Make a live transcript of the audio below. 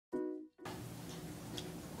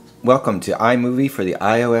Welcome to iMovie for the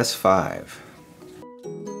iOS 5.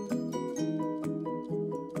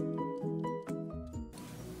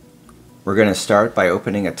 We're going to start by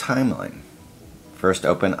opening a timeline. First,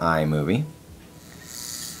 open iMovie.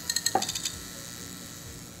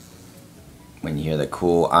 When you hear the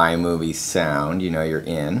cool iMovie sound, you know you're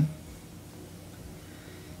in.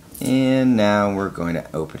 And now we're going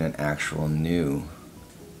to open an actual new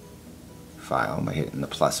file by hitting the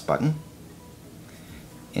plus button.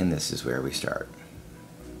 And this is where we start.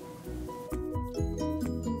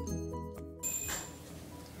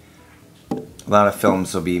 A lot of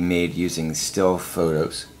films will be made using still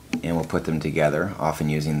photos, and we'll put them together, often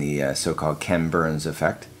using the so-called Ken Burns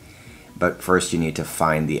effect. But first you need to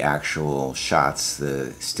find the actual shots,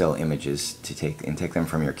 the still images, to take them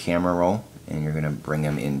from your camera roll, and you're going to bring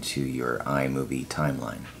them into your iMovie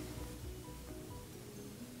timeline.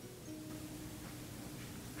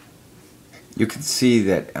 You can see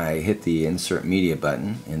that I hit the Insert Media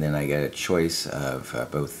button, and then I get a choice of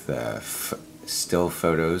both still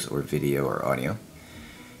photos or video or audio.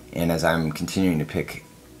 And as I'm continuing to pick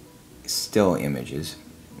still images,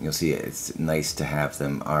 you'll see it's nice to have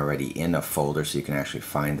them already in a folder so you can actually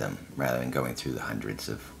find them rather than going through the hundreds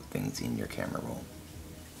of things in your camera roll.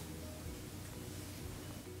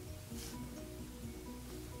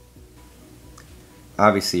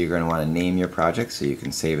 Obviously, you're going to want to name your project so you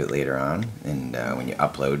can save it later on, and when you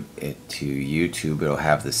upload it to YouTube, it'll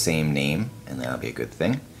have the same name, and that'll be a good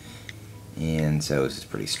thing. And so this is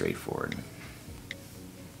pretty straightforward.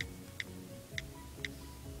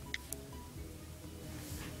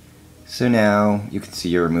 So now you can see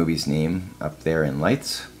your movie's name up there in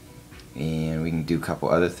lights, and we can do a couple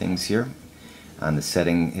other things here. On the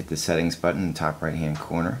setting, hit the settings button in the top right hand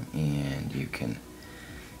corner, and you can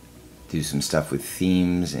do some stuff with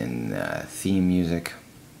themes and theme music,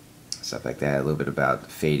 stuff like that. A little bit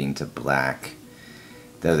about fading to black,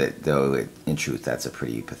 though in truth that's a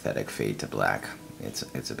pretty pathetic fade to black.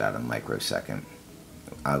 It's about a microsecond.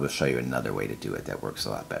 I will show you another way to do it that works a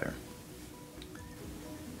lot better.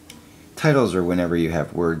 Titles are whenever you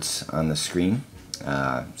have words on the screen,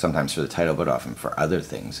 sometimes for the title but often for other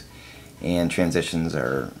things. And transitions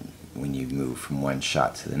are when you move from one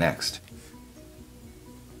shot to the next.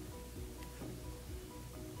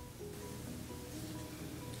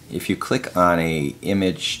 If you click on an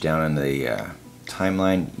image down in the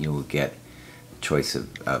timeline, you will get a choice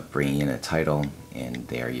of bringing in a title, and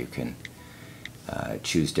there you can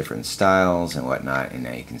choose different styles and whatnot, and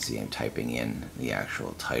now you can see I'm typing in the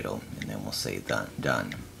actual title, and then we'll say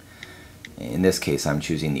done. In this case, I'm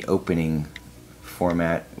choosing the opening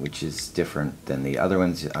format, which is different than the other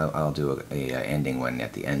ones. I'll do a ending one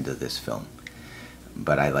at the end of this film.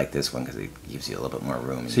 But I like this one because it gives you a little bit more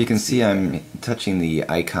room. So you can see I'm touching the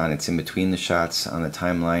icon. It's in between the shots on the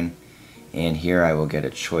timeline, and here I will get a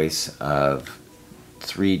choice of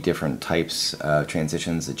 3 different types of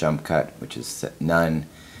transitions: the jump cut, which is none,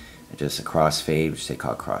 just a crossfade, which they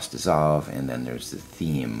call cross dissolve, and then there's the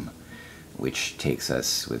theme, which takes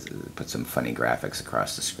us put some funny graphics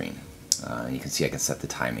across the screen. And you can see I can set the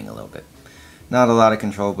timing a little bit. Not a lot of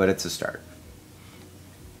control, but it's a start.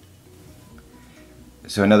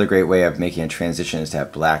 So another great way of making a transition is to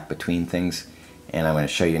have black between things, and I'm going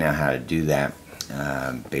to show you now how to do that.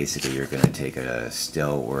 Basically, you're going to take a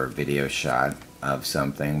still or video shot of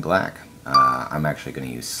something black. I'm actually going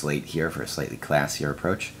to use slate here for a slightly classier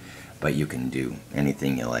approach, but you can do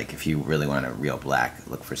anything you like. If you really want a real black,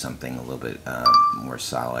 look for something a little bit more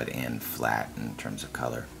solid and flat in terms of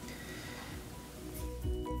color.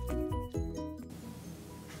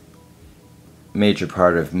 Major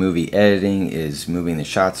part of movie editing is moving the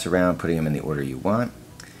shots around, putting them in the order you want.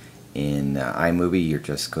 In iMovie, you're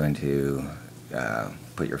just going to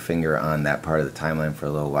put your finger on that part of the timeline for a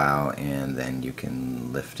little while, and then you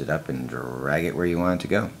can lift it up and drag it where you want it to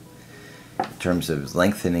go. In terms of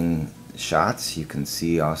lengthening shots, you can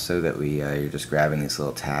see also that you're just grabbing these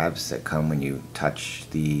little tabs that come when you touch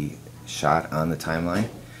the shot on the timeline,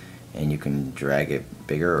 and you can drag it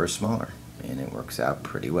bigger or smaller, and it works out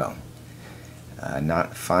pretty well.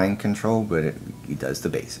 Not fine control, but it does the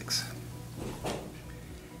basics.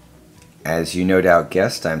 As you no doubt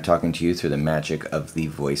guessed, I'm talking to you through the magic of the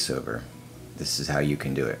voiceover. This is how you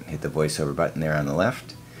can do it. Hit the voiceover button there on the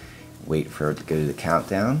left. Wait for it to go to the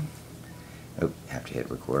countdown. Oh, have to hit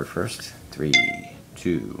record first. 3,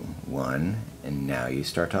 2, 1, and now you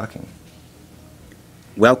start talking.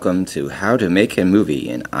 Welcome to How to Make a Movie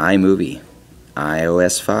in iMovie,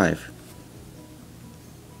 iOS 5.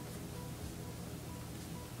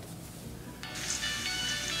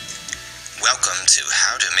 Welcome to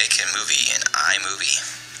How to Make a Movie in iMovie,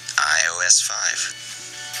 iOS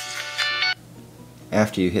 5.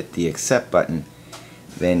 After you hit the accept button,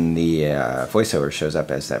 then the voiceover shows up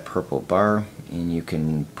as that purple bar, and you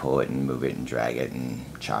can pull it and move it and drag it and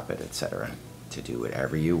chop it, etc. to do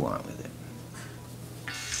whatever you want with it.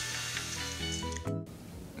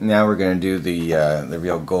 Now we're going to do the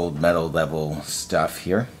real gold medal level stuff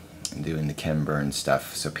here, doing the Ken Burns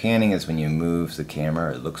stuff. So panning is when you move the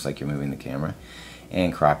camera, it looks like you're moving the camera,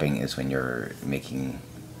 and cropping is when you're making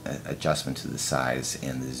adjustment to the size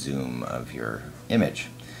and the zoom of your image.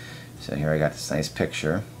 So here I got this nice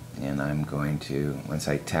picture, and I'm going to, once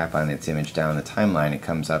I tap on its image down the timeline, it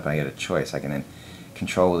comes up, I get a choice. I can then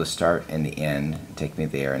control the start and the end, take me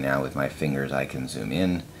there, and now with my fingers I can zoom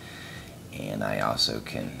in, and I also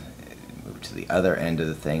can move to the other end of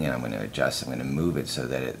the thing, and I'm going to adjust, I'm going to move it so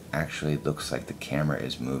that it actually looks like the camera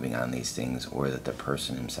is moving on these things, or that the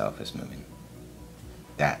person himself is moving.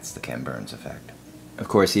 That's the Ken Burns effect. Of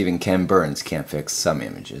course, even Ken Burns can't fix some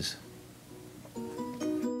images.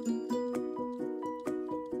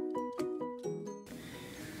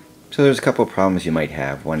 So there's a couple of problems you might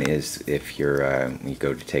have. One is if you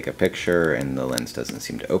go to take a picture and the lens doesn't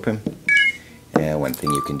seem to open. One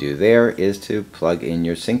thing you can do there is to plug in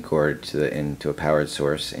your sync cord into a powered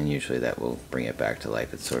source, and usually that will bring it back to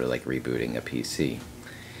life. It's sort of like rebooting a PC.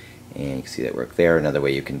 And you can see that work there. Another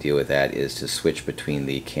way you can deal with that is to switch between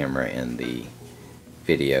the camera and the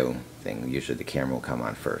video thing. Usually the camera will come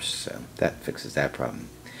on first, so that fixes that problem.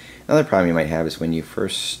 Another problem you might have is when you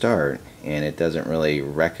first start and it doesn't really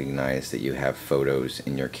recognize that you have photos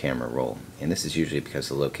in your camera roll. And this is usually because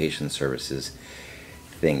the location services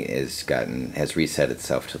thing has reset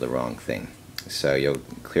itself to the wrong thing. So you'll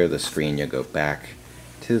clear the screen, you'll go back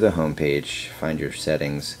to the home page, find your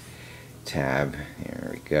settings tab,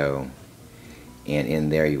 there we go, and in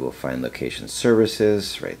there you will find location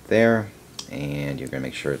services right there, and you're going to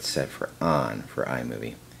make sure it's set for on for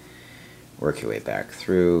iMovie. Work your way back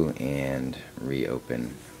through and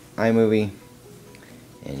reopen iMovie,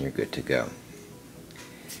 and you're good to go.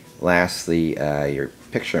 Lastly, your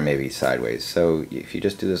picture may be sideways, so if you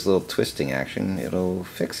just do this little twisting action, it'll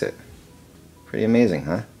fix it. Pretty amazing,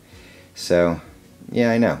 huh? So,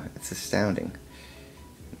 yeah, I know, it's astounding.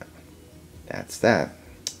 That's that.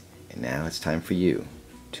 And now it's time for you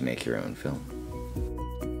to make your own film.